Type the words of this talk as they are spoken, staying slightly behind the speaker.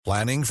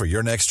Planning for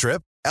your next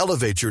trip?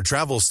 Elevate your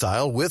travel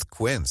style with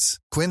Quince.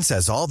 Quince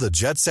has all the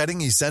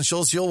jet-setting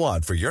essentials you'll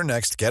want for your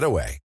next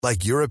getaway,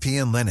 like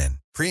European linen,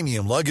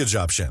 premium luggage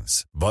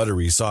options,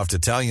 buttery soft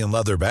Italian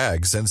leather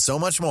bags, and so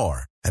much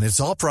more. And it's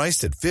all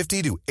priced at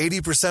 50 to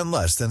 80%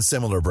 less than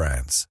similar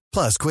brands.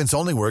 Plus, Quince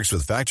only works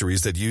with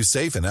factories that use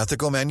safe and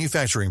ethical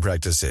manufacturing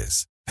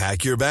practices.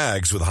 Pack your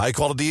bags with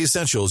high-quality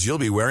essentials you'll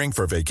be wearing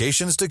for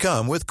vacations to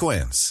come with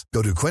Quince.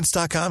 Go to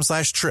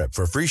quince.com/trip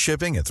for free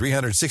shipping and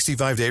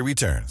 365-day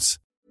returns.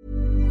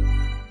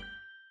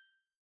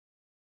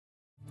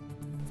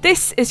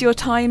 This is your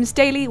Times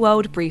Daily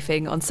World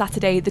Briefing on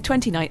Saturday, the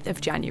 29th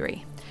of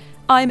January.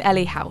 I'm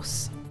Ellie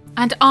House.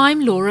 And I'm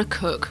Laura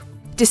Cook.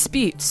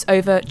 Disputes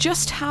over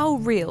just how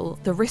real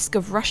the risk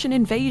of Russian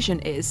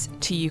invasion is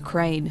to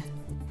Ukraine.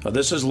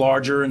 This is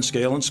larger in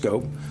scale and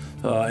scope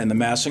and the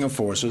massing of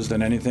forces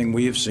than anything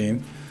we have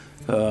seen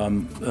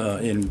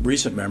in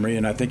recent memory,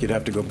 and I think you'd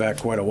have to go back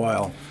quite a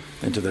while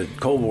into the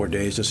Cold War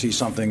days to see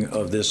something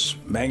of this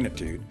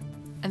magnitude.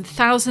 And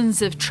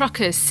thousands of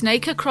truckers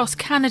snake across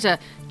Canada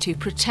to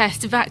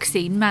protest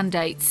vaccine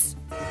mandates.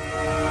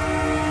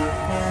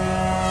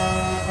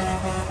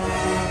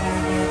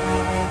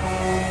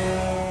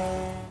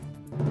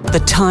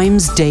 The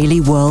Times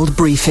Daily World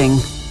Briefing.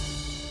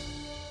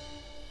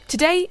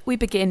 Today we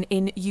begin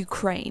in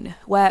Ukraine,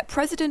 where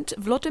President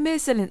Volodymyr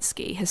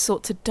Zelensky has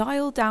sought to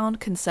dial down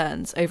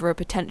concerns over a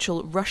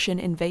potential Russian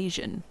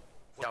invasion.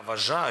 Я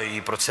вважаю,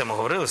 і про це ми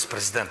говорили з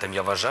президентом,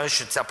 я вважаю,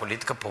 що ця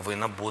політика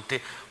повинна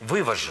бути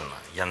виважена.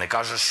 Я не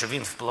кажу, що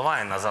він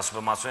впливає на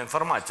засоби масової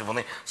інформації,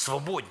 вони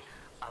свободні.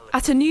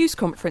 At a news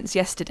conference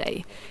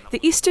yesterday, the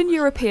Eastern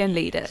European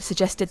leader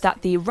suggested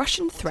that the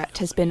Russian threat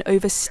has been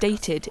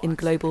overstated in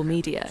global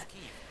media.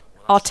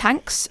 Are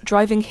tanks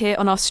driving here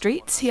on our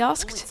streets, he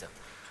asked?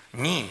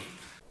 Ні.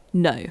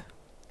 No.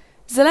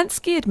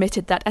 Zelensky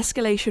admitted that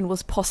escalation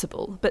was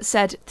possible, but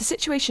said the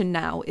situation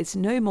now is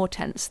no more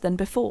tense than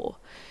before.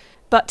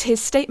 But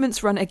his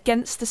statements run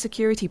against the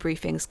security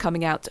briefings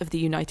coming out of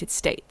the United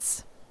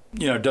States.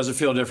 You know, does it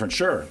feel different?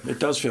 Sure, it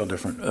does feel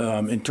different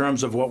in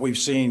terms of what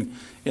we've seen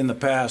in the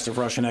past of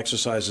Russian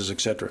exercises,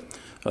 etc.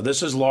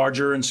 This is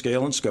larger in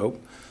scale and scope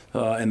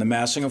and the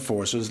massing of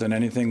forces than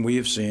anything we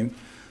have seen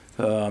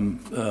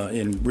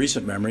in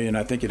recent memory, and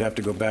I think you'd have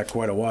to go back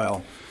quite a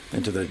while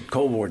into the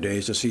Cold War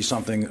days to see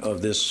something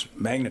of this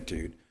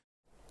magnitude.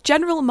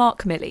 General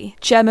Mark Milley,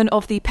 chairman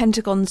of the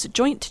Pentagon's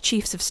Joint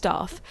Chiefs of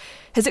Staff,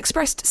 has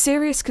expressed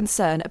serious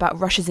concern about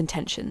Russia's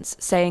intentions,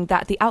 saying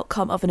that the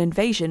outcome of an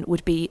invasion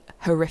would be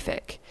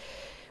horrific.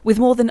 With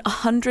more than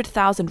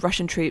 100,000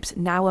 Russian troops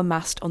now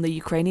amassed on the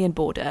Ukrainian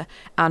border,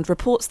 and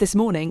reports this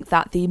morning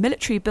that the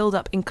military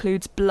build-up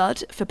includes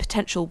blood for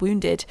potential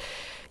wounded,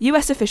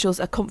 US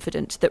officials are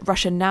confident that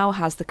Russia now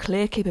has the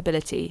clear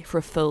capability for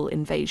a full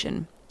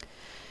invasion.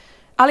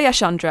 Alia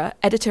Chandra,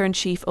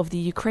 editor-in-chief of the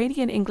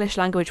Ukrainian English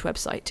language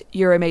website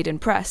Euromaidan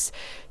Press,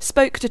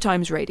 spoke to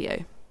Times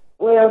Radio.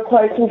 We are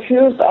quite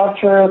confused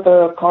after the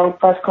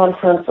press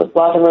conference with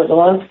Volodymyr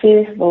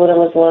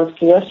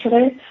Zelensky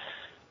yesterday,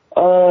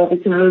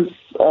 because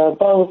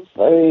both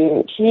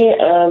he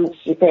and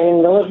Ukrainian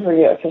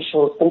military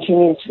officials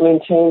continue to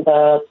maintain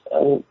that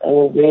an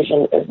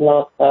invasion is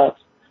not that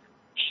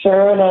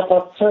sure, not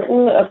that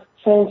certain. At the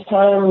same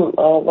time,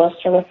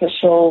 Western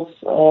officials,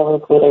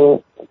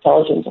 including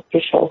intelligence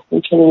officials,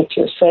 continue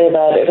to say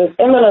that it is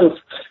imminent.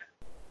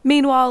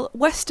 Meanwhile,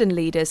 Western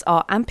leaders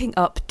are amping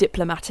up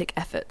diplomatic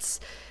efforts.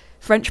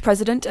 French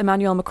President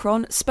Emmanuel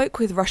Macron spoke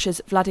with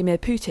Russia's Vladimir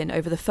Putin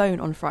over the phone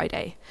on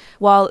Friday,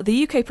 while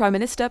the UK Prime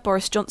Minister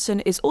Boris Johnson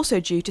is also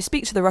due to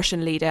speak to the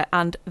Russian leader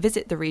and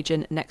visit the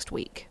region next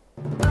week.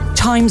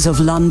 Times of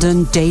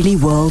London Daily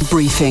World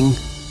Briefing.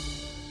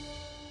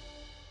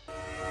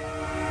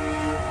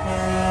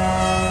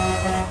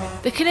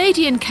 The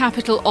Canadian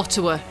capital,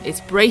 Ottawa,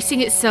 is bracing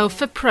itself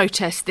for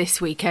protest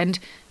this weekend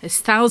as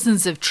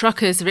thousands of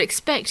truckers are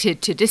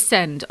expected to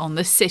descend on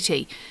the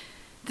city.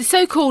 The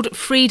so-called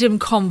Freedom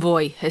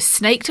Convoy has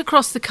snaked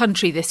across the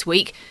country this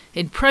week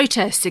in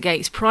protest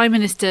against Prime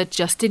Minister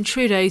Justin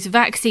Trudeau's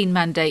vaccine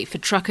mandate for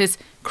truckers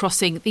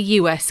crossing the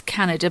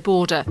US-Canada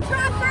border.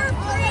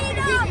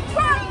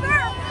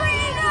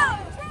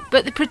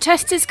 But the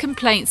protesters'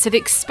 complaints have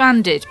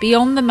expanded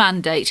beyond the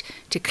mandate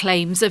to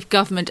claims of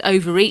government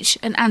overreach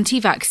and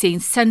anti-vaccine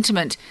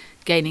sentiment,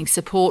 gaining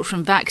support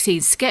from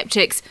vaccine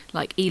sceptics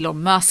like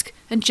Elon Musk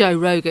and Joe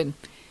Rogan.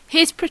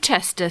 Here's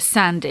protester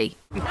Sandy.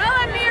 Well,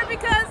 I'm here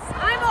because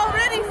I'm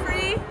already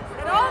free,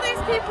 and all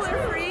these people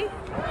are free,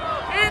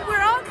 and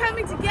we're all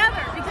coming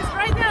together, because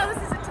right now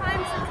this is a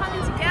time for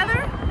coming together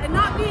and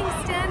not being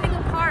standing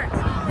apart,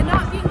 and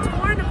not being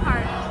torn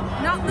apart,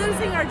 not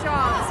losing our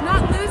jobs,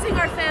 not losing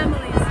our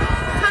families,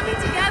 coming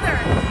together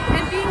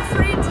and being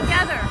free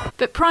together.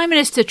 But Prime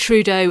Minister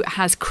Trudeau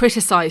has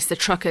criticised the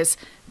truckers,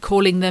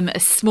 calling them a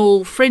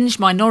small fringe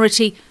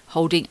minority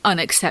holding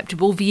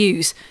unacceptable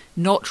views,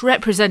 not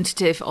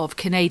representative of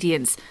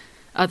Canadians.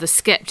 Other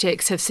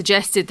sceptics have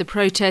suggested the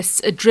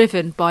protests are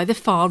driven by the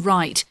far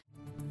right.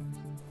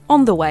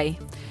 On the way,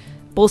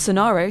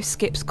 Bolsonaro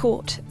skips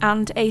court,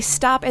 and a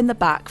stab in the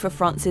back for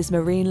France's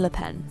Marine Le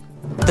Pen.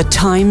 The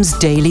Times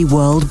Daily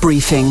World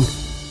Briefing.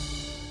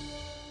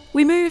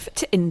 We move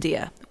to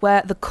India,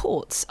 where the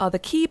courts are the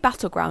key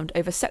battleground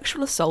over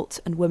sexual assault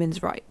and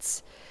women's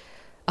rights.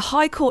 A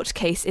High Court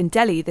case in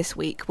Delhi this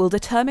week will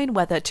determine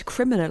whether to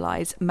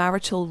criminalise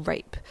marital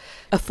rape,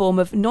 a form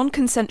of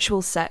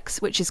non-consensual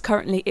sex which is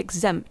currently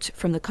exempt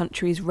from the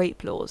country's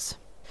rape laws.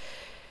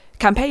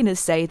 Campaigners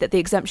say that the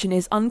exemption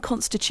is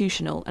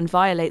unconstitutional and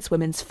violates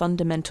women's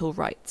fundamental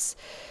rights.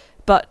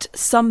 But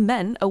some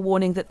men are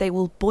warning that they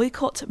will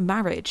boycott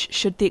marriage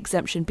should the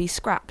exemption be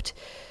scrapped.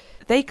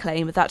 They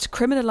claim that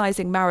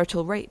criminalising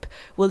marital rape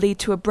will lead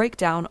to a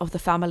breakdown of the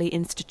family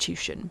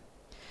institution.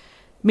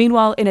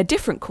 Meanwhile, in a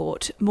different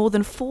court, more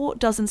than 4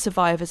 dozen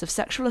survivors of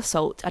sexual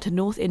assault at a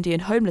North Indian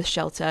homeless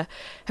shelter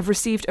have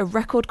received a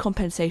record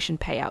compensation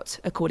payout,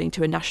 according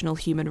to a national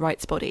human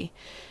rights body.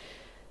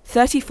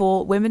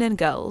 34 women and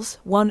girls,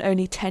 one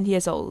only 10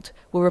 years old,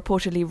 were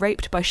reportedly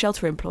raped by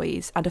shelter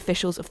employees and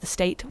officials of the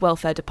State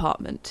Welfare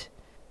Department.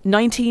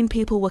 19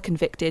 people were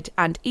convicted,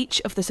 and each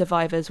of the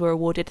survivors were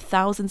awarded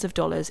thousands of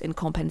dollars in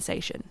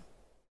compensation.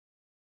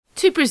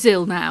 To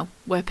Brazil now,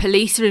 where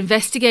police are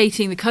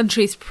investigating the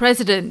country's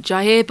president,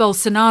 Jair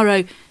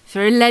Bolsonaro,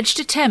 for alleged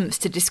attempts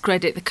to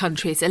discredit the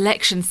country's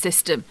election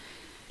system.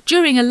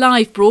 During a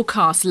live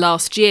broadcast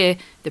last year,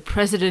 the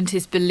president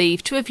is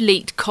believed to have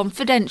leaked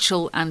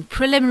confidential and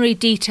preliminary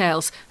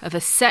details of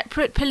a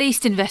separate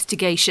police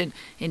investigation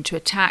into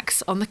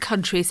attacks on the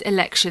country's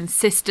election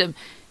system,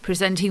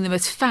 presenting them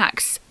as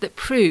facts that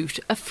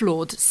proved a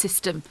flawed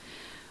system.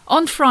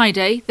 On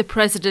Friday, the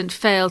president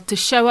failed to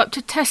show up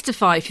to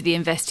testify for the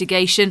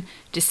investigation,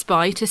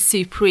 despite a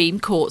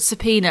Supreme Court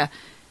subpoena.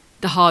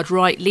 The hard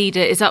right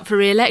leader is up for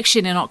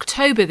re-election in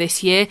October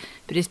this year,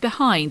 but is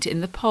behind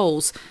in the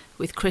polls,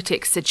 with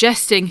critics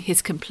suggesting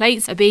his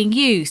complaints are being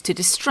used to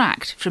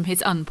distract from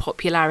his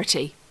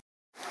unpopularity.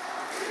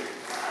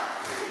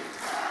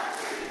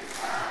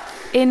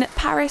 In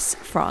Paris,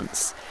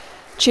 France,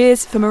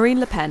 cheers for Marine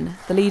Le Pen,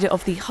 the leader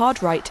of the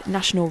hard-right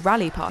National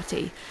Rally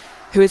Party,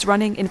 who is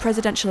running in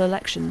presidential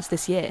elections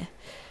this year.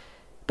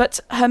 But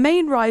her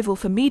main rival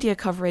for media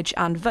coverage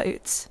and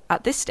votes,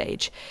 at this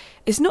stage,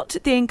 is not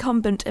the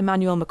incumbent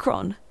Emmanuel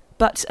Macron,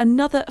 but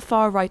another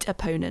far-right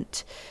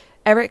opponent,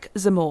 Eric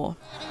Zemmour.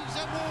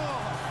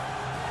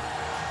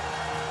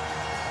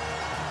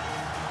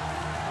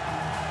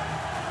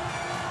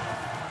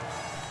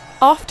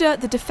 After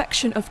the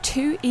defection of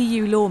 2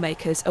 EU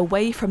lawmakers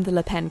away from the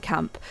Le Pen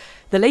camp,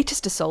 the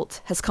latest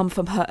assault has come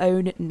from her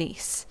own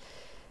niece.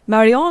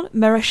 Marion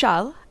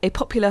Maréchal, a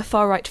popular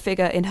far-right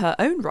figure in her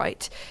own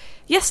right,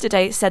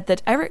 yesterday said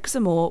that Eric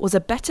Zemmour was a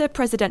better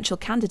presidential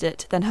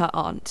candidate than her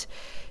aunt,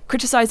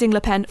 criticising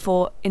Le Pen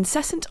for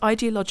incessant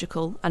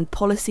ideological and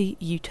policy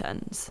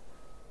U-turns.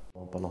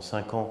 Pendant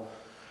 5 ans,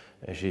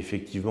 j'ai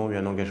effectivement eu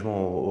un engagement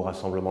au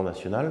Rassemblement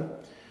National.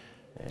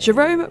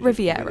 Jérôme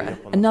Rivière,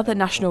 another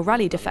National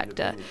Rally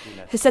defector,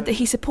 has said that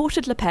he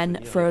supported Le Pen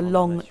for a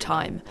long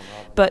time,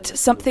 but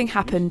something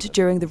happened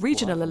during the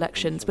regional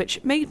elections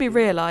which made me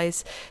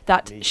realise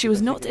that she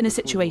was not in a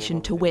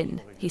situation to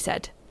win, he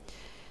said.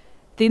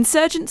 The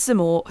insurgent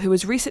Zemmour, who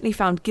was recently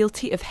found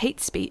guilty of hate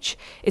speech,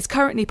 is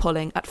currently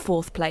polling at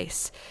 4th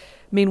place.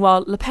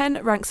 Meanwhile, Le Pen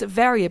ranks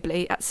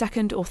variably at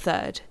 2nd or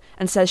 3rd,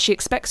 and says she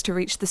expects to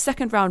reach the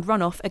second-round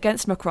runoff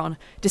against Macron,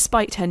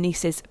 despite her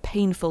niece's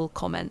painful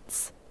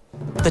comments.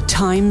 The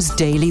Times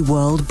Daily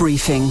World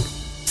Briefing.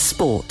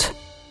 Sport.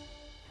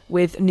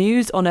 With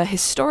news on a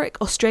historic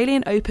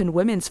Australian Open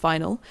women's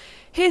final,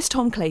 here's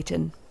Tom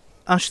Clayton.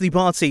 Ashley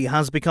Barty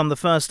has become the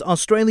first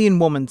Australian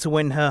woman to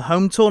win her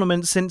home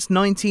tournament since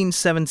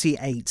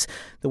 1978.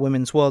 The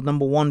women's world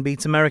number 1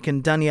 beat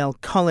American Danielle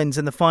Collins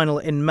in the final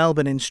in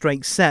Melbourne in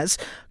straight sets.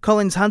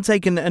 Collins had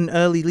taken an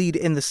early lead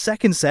in the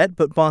second set,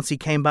 but Barty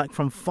came back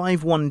from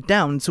 5-1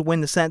 down to win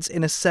the sets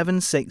in a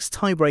 7-6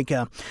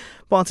 tiebreaker.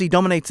 Barty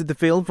dominated the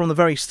field from the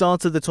very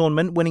start of the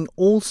tournament, winning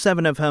all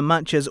 7 of her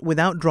matches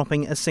without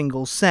dropping a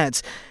single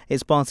set.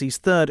 It's Barty's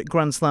 3rd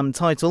Grand Slam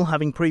title,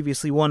 having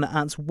previously won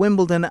at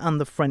Wimbledon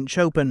and the French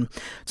Open.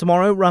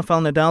 Tomorrow,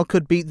 Rafael Nadal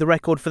could beat the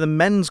record for the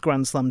men's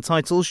Grand Slam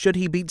title should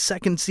he beat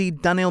second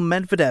seed Daniil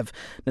Medvedev.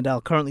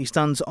 Nadal currently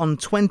stands on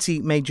 20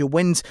 major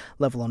wins,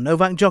 level on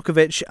Novak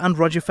Djokovic and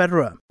Roger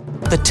Federer.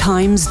 The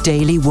Times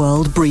Daily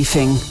World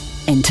Briefing.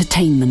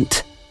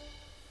 Entertainment.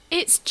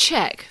 It's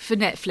check for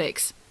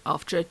Netflix,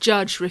 after a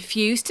judge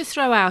refused to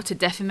throw out a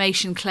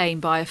defamation claim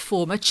by a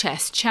former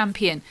chess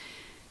champion.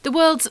 The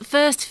world's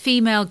first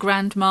female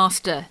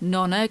grandmaster,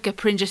 Nona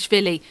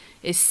Gaprinjashvili,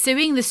 is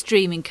suing the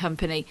streaming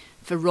company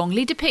for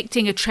wrongly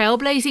depicting a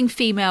trailblazing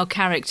female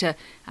character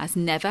as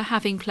never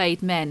having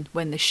played men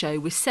when the show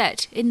was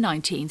set in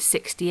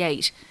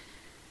 1968.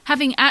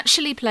 Having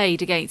actually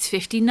played against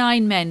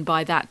 59 men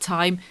by that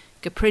time,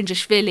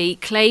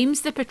 Gaprinjashvili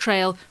claims the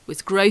portrayal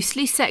was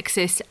grossly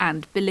sexist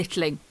and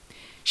belittling.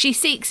 She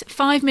seeks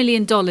 $5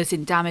 million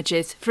in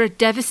damages for a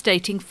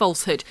devastating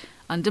falsehood,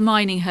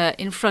 undermining her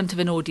in front of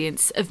an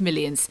audience of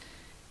millions.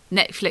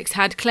 Netflix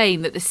had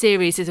claimed that the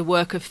series is a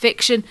work of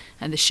fiction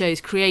and the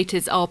show's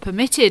creators are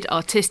permitted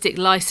artistic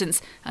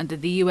licence under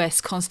the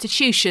US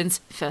Constitution's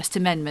First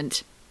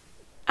Amendment.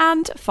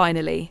 And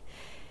finally,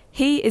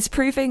 he is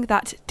proving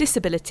that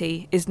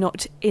disability is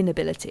not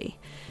inability.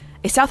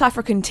 A South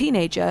African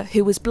teenager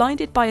who was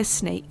blinded by a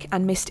snake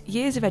and missed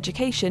years of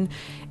education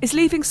is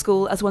leaving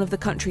school as one of the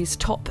country's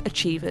top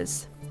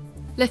achievers.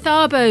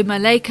 Lethabo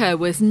Maleka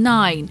was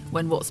 9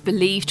 when what's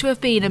believed to have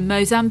been a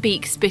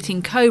Mozambique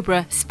spitting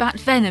cobra spat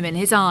venom in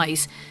his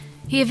eyes.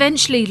 He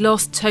eventually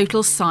lost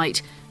total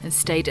sight and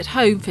stayed at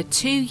home for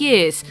 2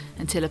 years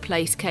until a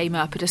place came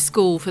up at a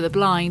school for the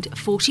blind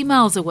 40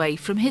 miles away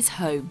from his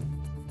home.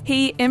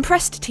 He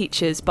impressed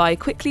teachers by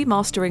quickly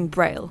mastering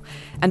Braille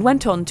and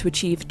went on to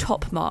achieve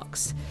top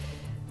marks.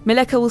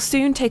 Maleka will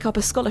soon take up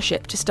a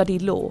scholarship to study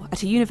law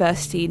at a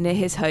university near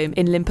his home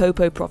in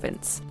Limpopo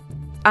province.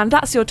 And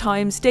that's your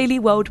Times Daily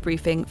World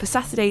Briefing for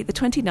Saturday the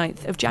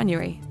 29th of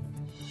January.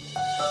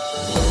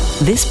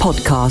 This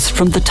podcast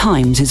from The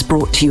Times is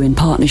brought to you in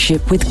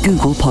partnership with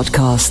Google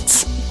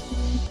Podcasts.